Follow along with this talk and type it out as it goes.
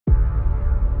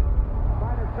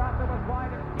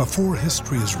Before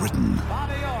history is written,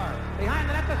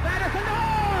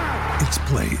 it's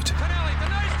played.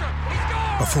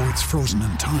 Before it's frozen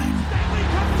in time,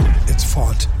 it's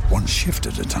fought one shift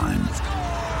at a time.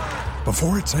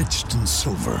 Before it's etched in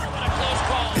silver,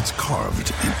 it's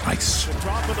carved in ice.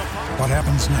 What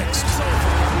happens next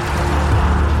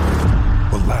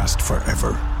will last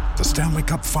forever. The Stanley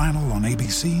Cup Final on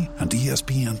ABC and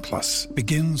ESPN Plus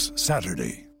begins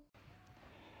Saturday.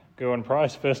 Gerwyn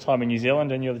Price, first time in New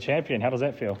Zealand and you're the champion. How does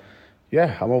that feel?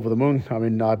 Yeah, I'm over the moon. I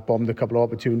mean, I bombed a couple of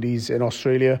opportunities in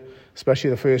Australia,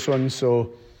 especially the first one. So,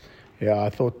 yeah,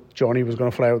 I thought Johnny was going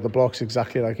to fly out the blocks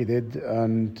exactly like he did.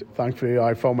 And thankfully,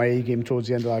 I found my A game towards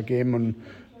the end of that game and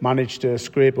managed to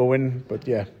scrape a win. But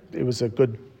yeah, it was a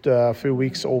good few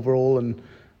weeks overall and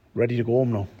ready to go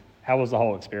home now. How was the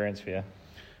whole experience for you?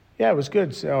 Yeah, it was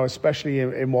good, especially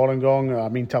in Wollongong. I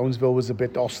mean, Townsville was a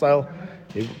bit hostile,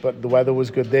 but the weather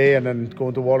was good there. And then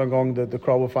going to Wollongong, the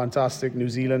crowd were fantastic. New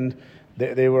Zealand,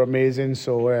 they were amazing.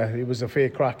 So it was a fair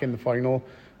crack in the final.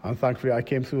 And thankfully, I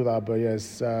came through that. But yeah,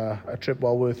 it's a trip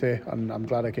well worth it, and I'm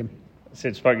glad I came.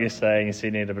 Sid spoke yesterday and you said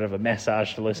you need a bit of a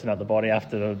massage to loosen up the body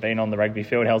after being on the rugby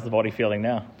field. How's the body feeling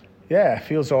now? Yeah, it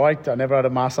feels all right. I never had a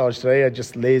massage today. I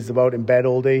just lazed about in bed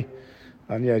all day.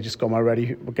 And yeah, just got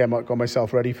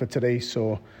myself ready for today.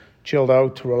 So chilled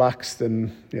out, relaxed,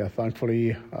 and yeah,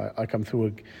 thankfully I come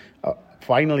through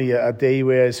finally a day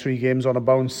where there's 3 games on a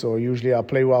bounce. So usually I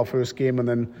play well first game and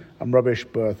then I'm rubbish.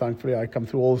 But thankfully I come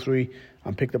through all 3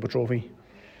 and picked up a trophy.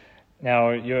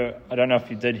 Now, I don't know if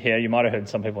you did hear, you might have heard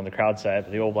some people in the crowd say it,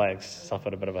 but the All Blacks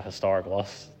suffered a bit of a historic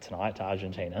loss tonight to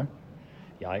Argentina.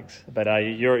 Yikes. But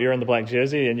you're in the black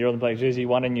jersey, and you're in the black jersey,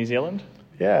 won in New Zealand?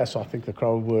 Yeah, so I think the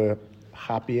crowd were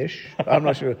happy-ish. I'm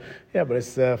not sure. Yeah, but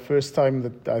it's the first time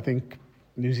that I think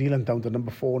New Zealand down to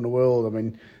number 4 in the world. I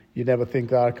mean, you never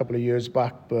think that a couple of years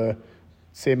back, but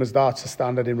same as that, the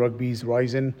standard in rugby's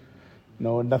rising.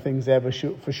 No, nothing's ever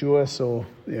for sure. So,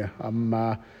 yeah,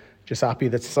 I'm just happy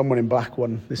that someone in black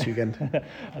won this weekend.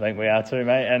 I think we are too,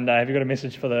 mate. And have you got a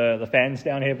message for the fans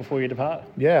down here before you depart?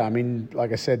 Yeah, I mean,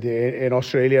 like I said, in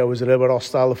Australia, it was a little bit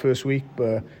hostile the first week,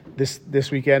 but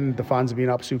this weekend, the fans have been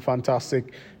absolutely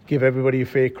fantastic. Give everybody a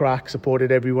fair crack,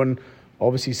 supported everyone.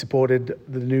 Obviously supported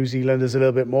the New Zealanders a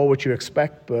little bit more, which you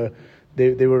expect, but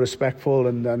they were respectful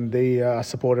and they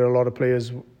supported a lot of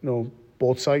players,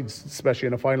 both sides, especially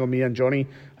in the final, me and Johnny.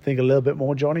 I think a little bit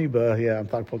more Johnny, but yeah, I'm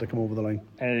thankful to come over the line.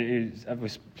 And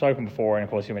we've spoken before, and of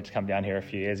course you went to come down here a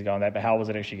few years ago on that, but how was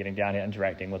it actually getting down here,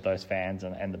 interacting with those fans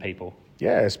and the people?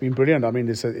 Yeah, it's been brilliant. I mean,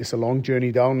 it's a long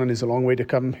journey down and it's a long way to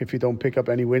come if you don't pick up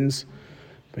any wins.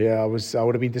 But yeah, I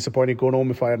would have been disappointed going home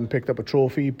if I hadn't picked up a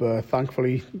trophy, but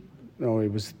thankfully,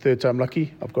 it was third time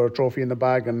lucky. I've got a trophy in the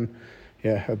bag, and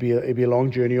yeah, it'll be a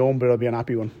long journey home, but it'll be an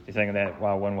happy one. Do you think that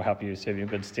win will help you serve you in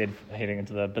good stead heading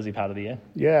into the busy part of the year?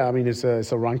 Yeah, I mean, it's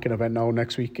a ranking event now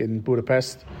next week in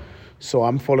Budapest, so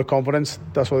I'm full of confidence.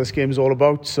 That's what this game's all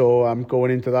about. So I'm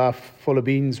going into that full of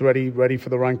beans, ready for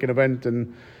the ranking event,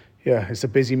 and yeah, it's a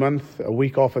busy month. A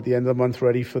week off at the end of the month,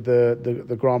 ready for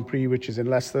the Grand Prix, which is in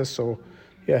Leicester. So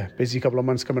yeah, busy couple of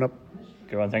months coming up.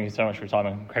 Good one. Thank you so much for your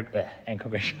time and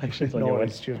congratulations on your win.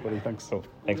 Cheers, buddy. Thanks. Cool.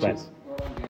 Thanks, mate.